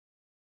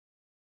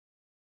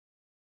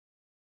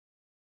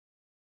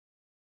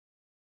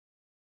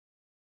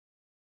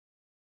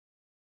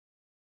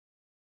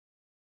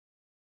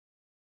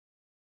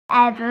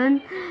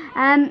Evan.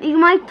 You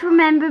might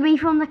remember me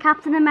from the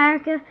Captain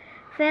America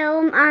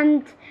film,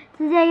 and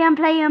today I'm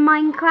playing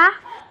Minecraft.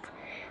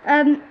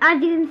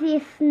 As you can see,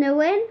 it's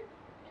snowing.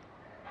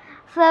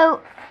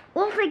 So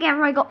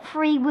altogether I got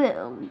 3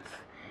 worlds.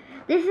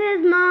 This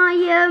is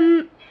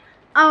my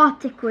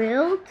Arctic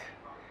world.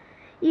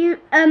 It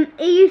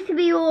used to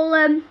be all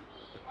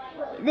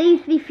there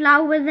used to be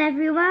flowers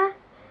everywhere,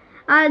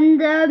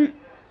 and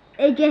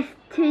it just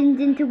turned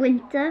into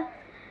winter.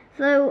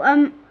 So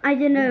I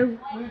don't know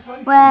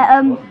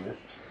where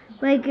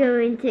we're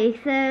going to.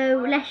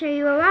 So let's show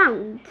you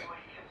around.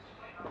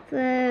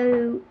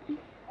 So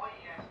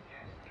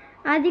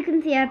as you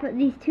can see, I put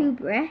these 2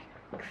 bricks.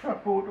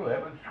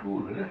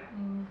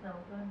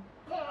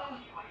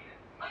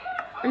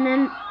 And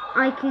then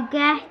I could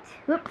get,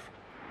 whoops,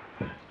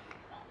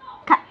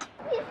 cut.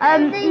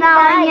 Now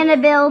I'm gonna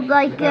build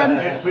like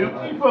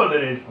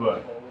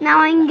now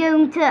I'm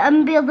going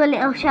to build a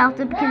little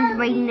shelter because it's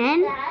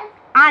raining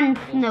and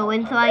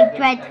snowing, so I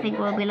dread to think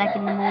what it'll be like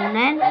in the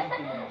morning.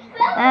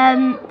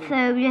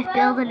 So just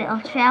build a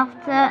little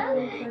shelter.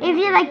 If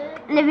you like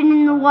living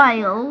in the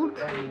wild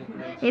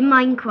in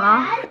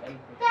Minecraft,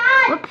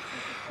 whoops,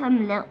 I'm a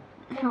little.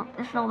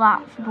 It's not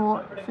that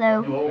support,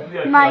 so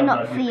you might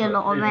not see a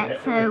lot of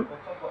it. So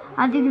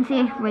as you can see,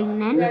 it's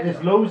raining. Yeah,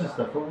 there's loads of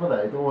stuff over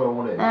there. I don't know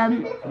what it is.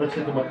 It looks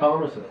like a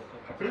car or something.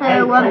 So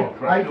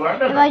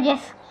if I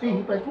just, I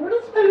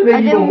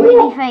don't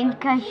really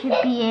think I should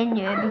be in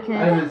here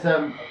because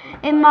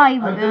in my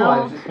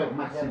world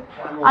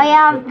I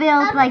have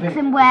built like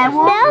some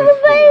werewolves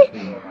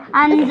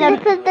and then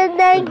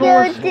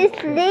go to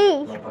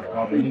sleep.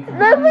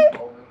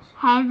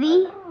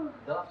 Heavy.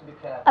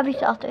 Have you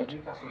started?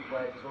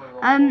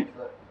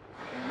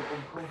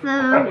 So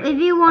if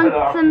you want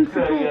some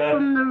support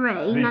from the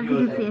rain, as you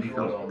can see, it's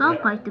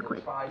stopped quite a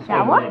quick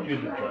shower.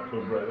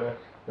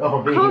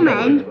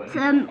 Comment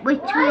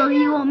which world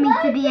you want me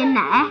to be in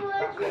next.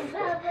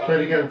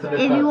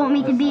 If you want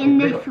me to be in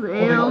this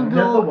world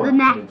or the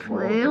next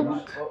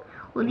world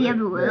or the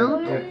other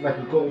world.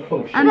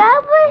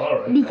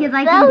 Because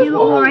I can do it,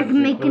 or I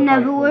can make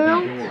another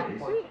world.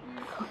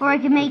 Or I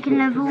can make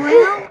another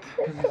world.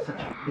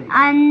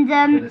 And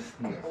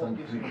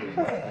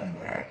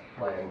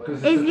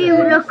if you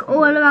look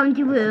all around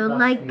your world,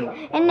 like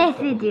in this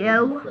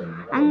video,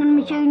 I'm going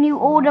to be showing you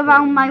all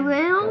around my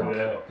world.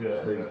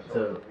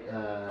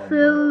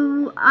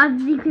 So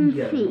as you can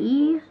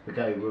see,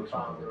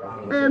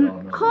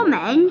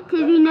 comment if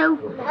you know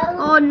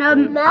on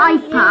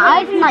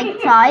iPad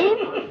nighttime.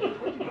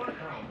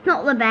 It's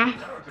not the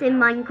best in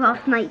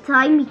Minecraft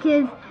nighttime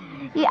because,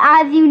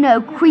 as you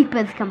know,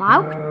 creepers come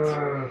out.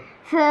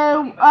 So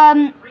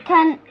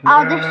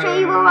I'll just show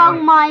you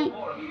around my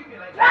world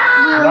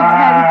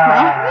very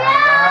quick.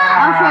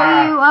 I'll show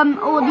you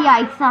all the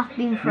ice that's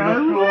been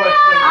thrown.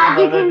 As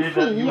you can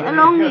see,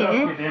 along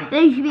here,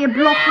 there used to be a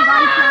block of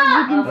ice.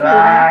 As you can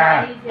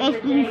see, it's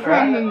been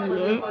sunning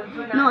here,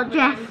 not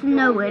just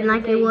snowing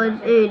like it was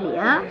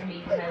earlier.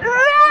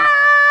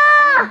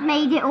 It's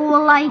made it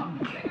all like.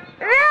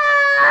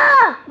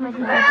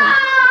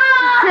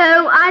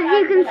 So as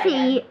you can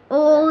see,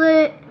 all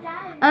the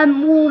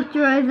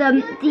water is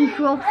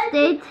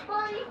defrosted.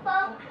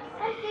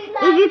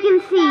 If you can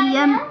see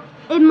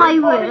in my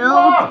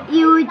world,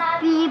 you would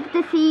be able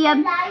to see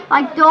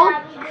like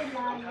dogs.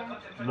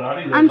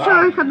 I'm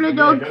sure a couple of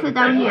dogs are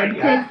down here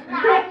because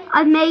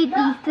I made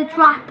these to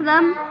trap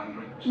them,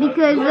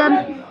 because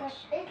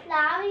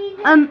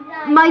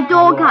my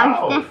dog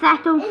house just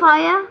set on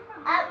fire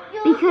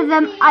because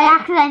I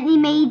accidentally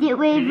made it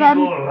with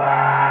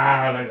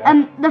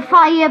the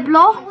fire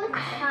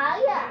blocks,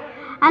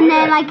 and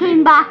then I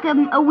came back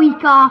a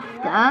week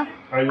after,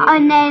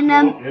 and then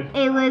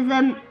it was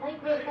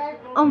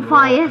on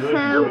fire.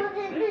 So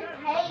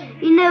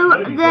you know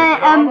the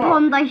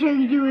pond I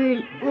showed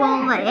you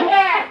all this,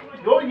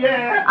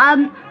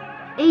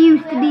 it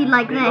used to be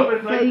like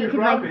this, so you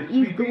could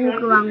used to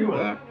walk around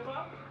it,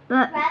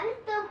 but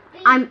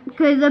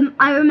because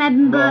I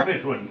remember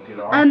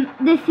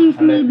this used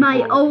to be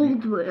my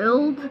old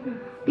world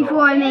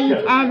before I made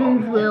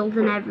Evan's world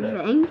and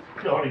everything.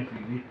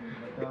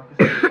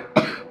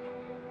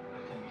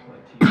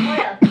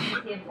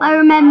 I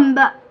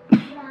remember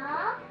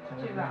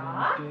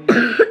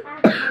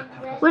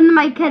one of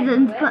my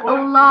cousins put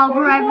all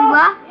lava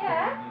everywhere,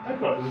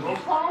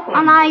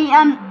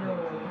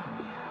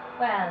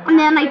 and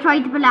then I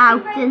tried to pull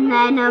out, and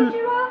then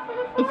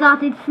it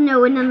started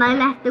snowing, and I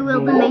left the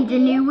world and made a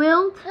new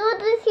world. So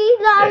does he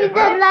like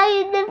the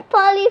lion and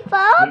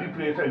polyfarm?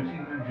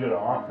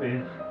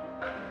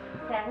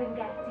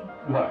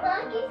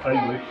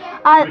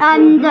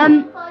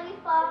 And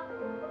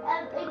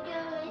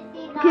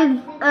because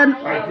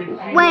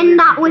when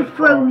that was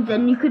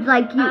frozen, you could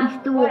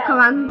used to walk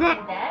around it.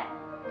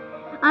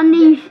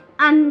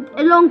 And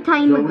a long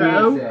time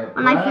ago,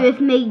 when I first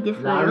made this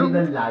world,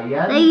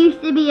 there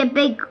used to be a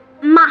big,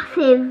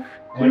 massive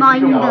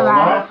mine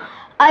below.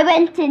 I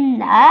went in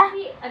there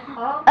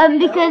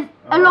because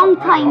a long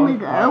time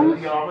ago,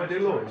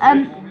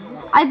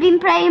 I've been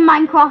playing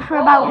Minecraft for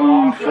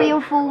about 3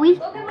 or 4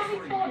 weeks,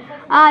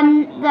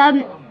 and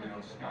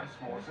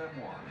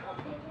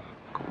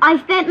I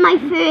spent my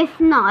first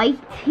night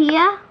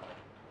here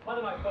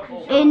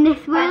in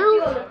this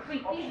world.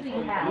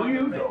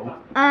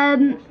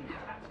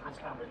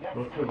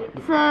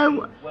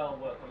 So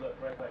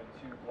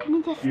can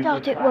you just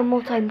start it one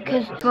more time?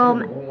 Because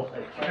from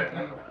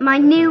my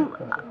new,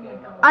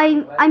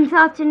 I'm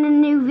starting a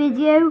new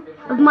video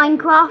of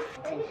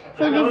Minecraft.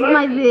 So this is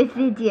my first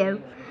video,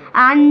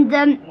 and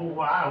as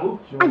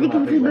you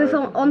can see, we're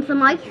on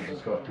some ice.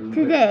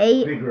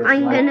 Today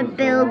I'm gonna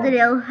build a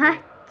little hut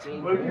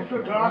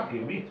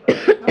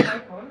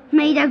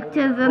made out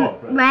of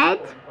red.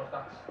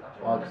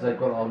 Oh, because I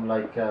got on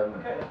like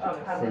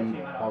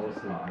seed, power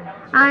seed.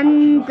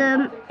 And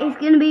it's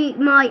gonna be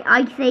my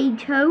Ice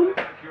Age home,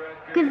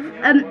 because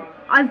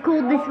I've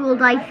called this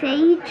world Ice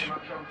Age,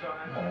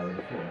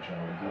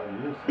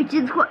 which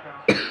is quite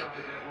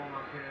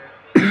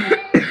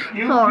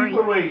sorry,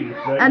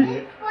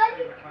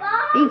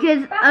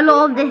 because a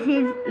lot of this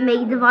is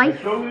made of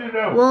ice.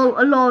 Well,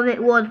 a lot of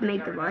it was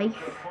made of ice,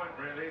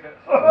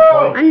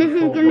 and this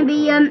is gonna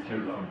be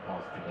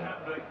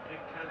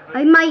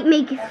I might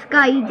make a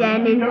sky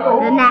den in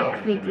the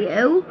next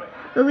video,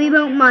 but we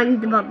won't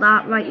mind about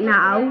that right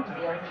now.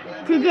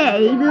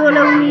 Today we will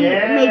only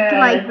make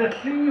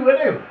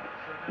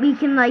we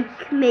can make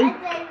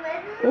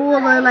all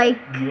the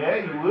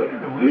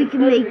we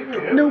can make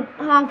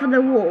half of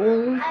the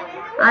walls,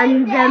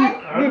 and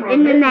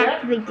in the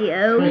next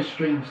video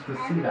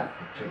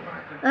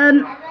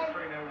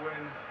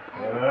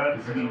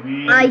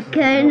I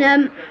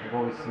can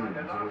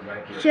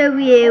show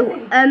you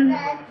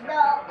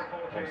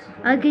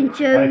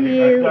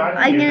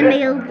I'm gonna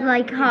build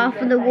like half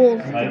of the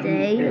walls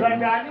today,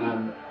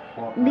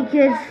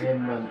 because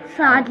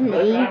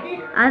sadly,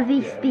 as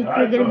we speak,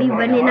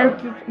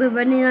 we're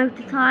running out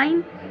of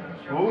time.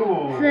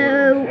 So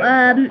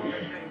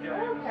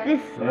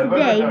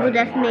today we'll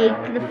just make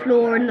the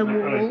floor and the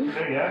walls,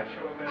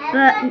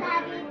 but in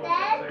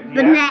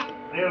the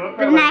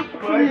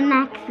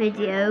next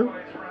video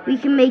we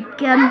can make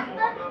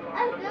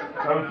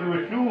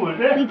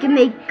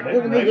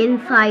all the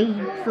inside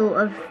sort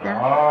of stuff.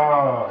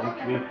 Ah,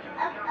 okay.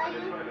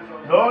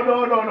 No.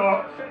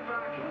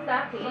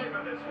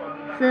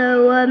 So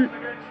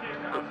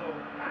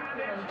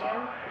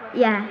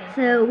yeah,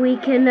 so we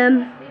can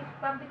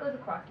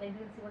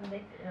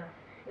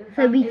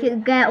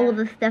get all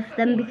the stuff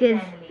done,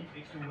 because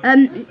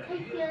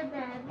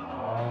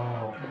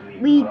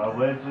we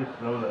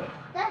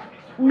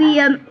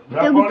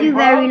don't do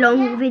very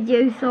long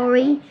videos,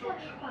 sorry.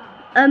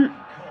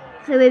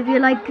 So if you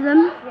like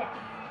them,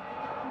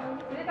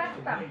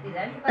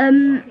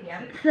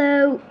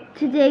 so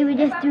today we're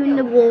just doing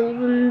the walls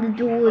and the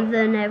doors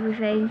and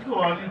everything.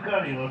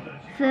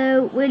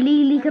 So we'll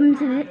nearly come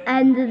to the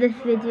end of this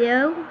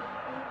video.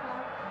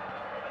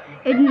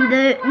 In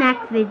the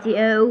next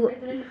video,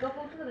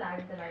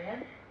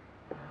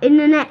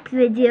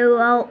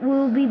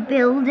 we'll be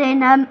building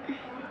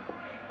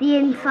the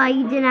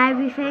inside and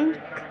everything.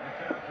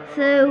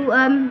 So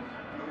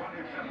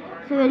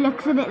so it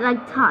looks a bit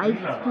like tight,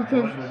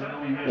 because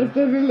it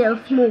is a little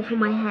small for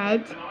my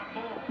head,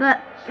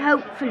 but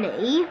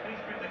hopefully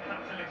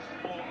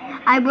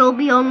I will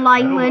be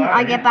online when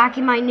I get back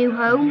in my new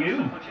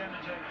home.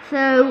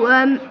 So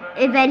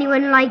if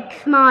anyone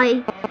likes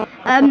my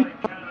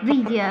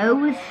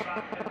videos,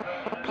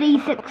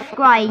 please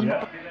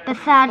subscribe. But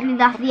sadly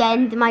that's the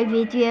end of my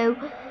video,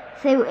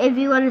 so if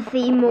you want to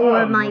see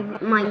more of my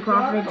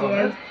Minecraft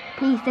videos,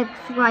 please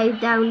subscribe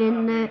down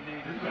in the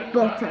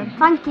bottom.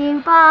 Thank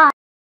you, bye.